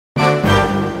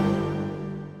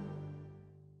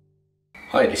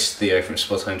Hi, this is Theo from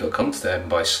Spotahome.com. Today I'm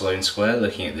by Sloane Square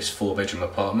looking at this 4-bedroom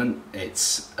apartment.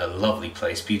 It's a lovely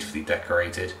place, beautifully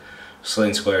decorated.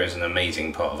 Sloane Square is an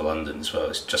amazing part of London as well.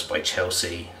 It's just by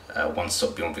Chelsea, one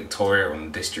stop beyond Victoria on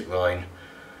the District line.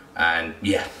 And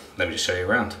yeah, let me just show you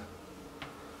around.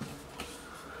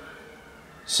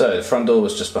 So the front door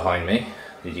was just behind me,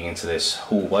 leading into this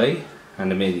hallway,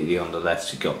 and immediately on the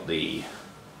left you've got the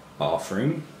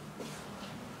bathroom.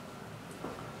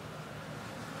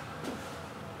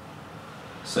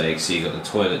 So you can see you've got the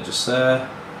toilet just there,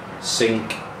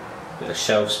 sink, bit of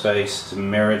shelf space, there's a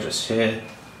mirror just here.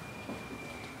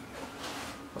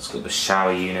 It's got the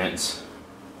shower unit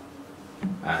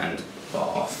and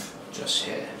bath just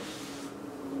here.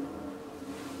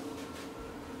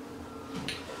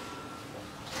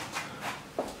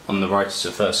 On the right is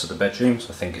the first of the bedrooms.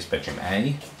 I think it's bedroom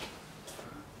A.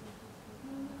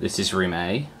 This is room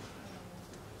A.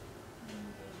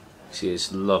 See,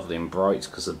 it's lovely and bright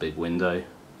because of the big window.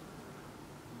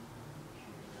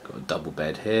 Got a double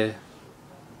bed here.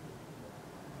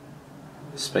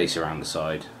 Space around the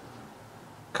side.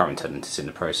 Current tenant is in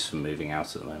the process of moving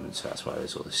out at the moment, so that's why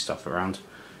there's all this stuff around.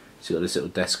 So you've got this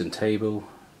little desk and table,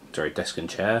 desk and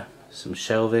chair, some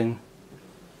shelving,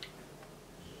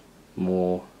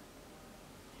 more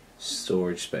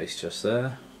storage space just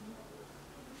there.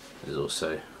 There's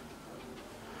also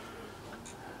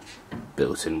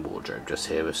built-in wardrobe just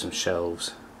here with some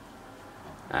shelves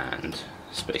and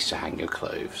space to hang your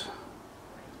clothes.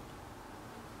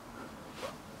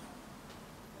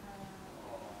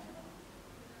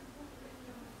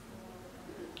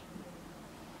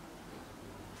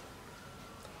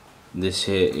 This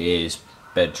here is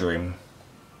bedroom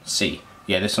C.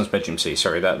 Yeah, this one's bedroom C.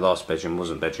 Sorry, that last bedroom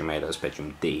wasn't bedroom A, that was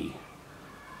bedroom D.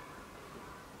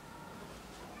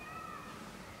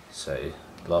 So,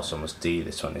 the last one was D,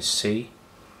 this one is C.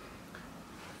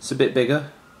 It's a bit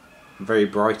bigger, very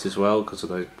bright as well because of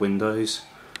those windows.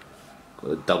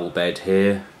 Got a double bed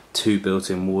here, 2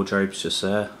 built-in wardrobes just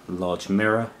there, a large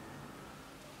mirror,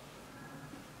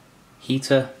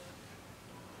 heater,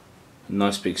 a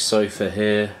nice big sofa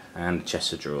here, and a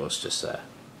chest of drawers just there.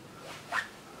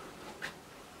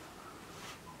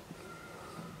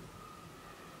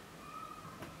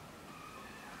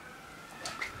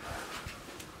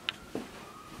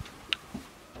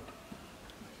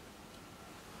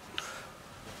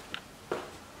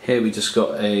 Here we just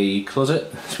got a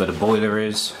closet, that's where the boiler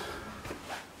is.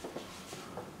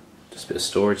 Just a bit of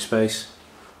storage space.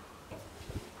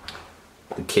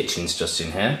 The kitchen's just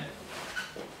in here.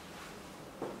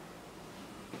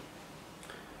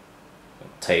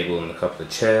 Table and a couple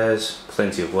of chairs,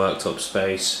 plenty of worktop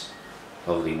space,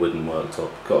 lovely wooden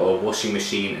worktop. Got a washing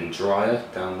machine and dryer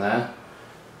down there.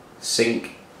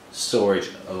 Sink,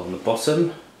 storage along the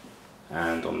bottom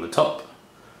and on the top.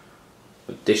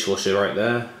 A dishwasher right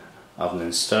there, oven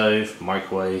and stove,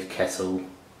 microwave, kettle,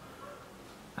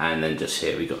 and then just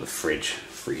here we got the fridge,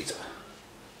 freezer.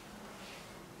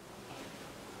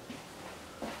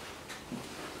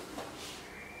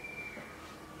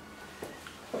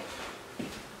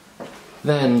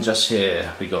 Then just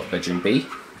here we got bedroom B.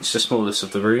 It's the smallest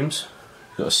of the rooms.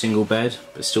 Got a single bed,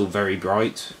 but still very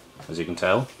bright, as you can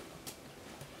tell.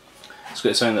 It's got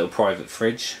its own little private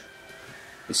fridge.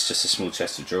 It's just a small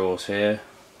chest of drawers here.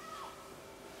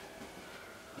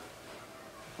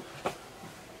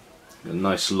 A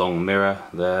nice long mirror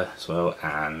there as well,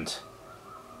 and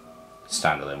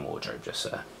standalone wardrobe just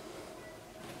there.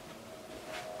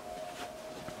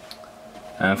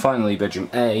 And finally bedroom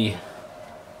A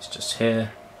is just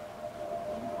here.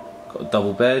 Got a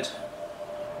double bed,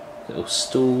 little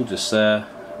stool just there,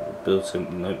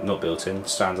 built-in, no, not built-in,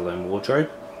 standalone wardrobe.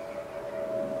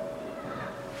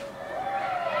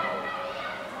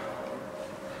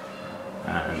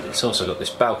 And it's also got this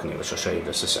balcony, which I'll show you in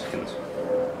just a second.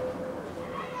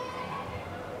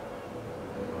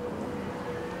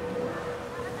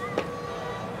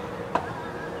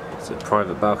 It's a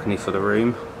private balcony for the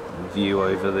room, view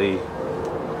over the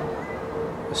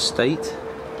estate,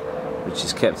 which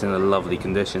is kept in a lovely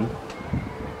condition.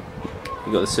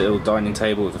 You've got this little dining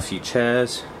table with a few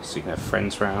chairs, so you can have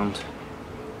friends round,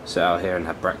 sit out here and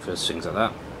have breakfast, things like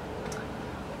that.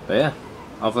 But yeah,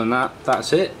 other than that,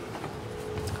 that's it.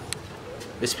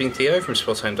 This has been Theo from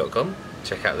Spotahome.com.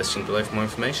 Check out the listing below for more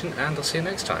information, and I'll see you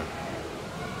next time.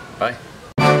 Bye.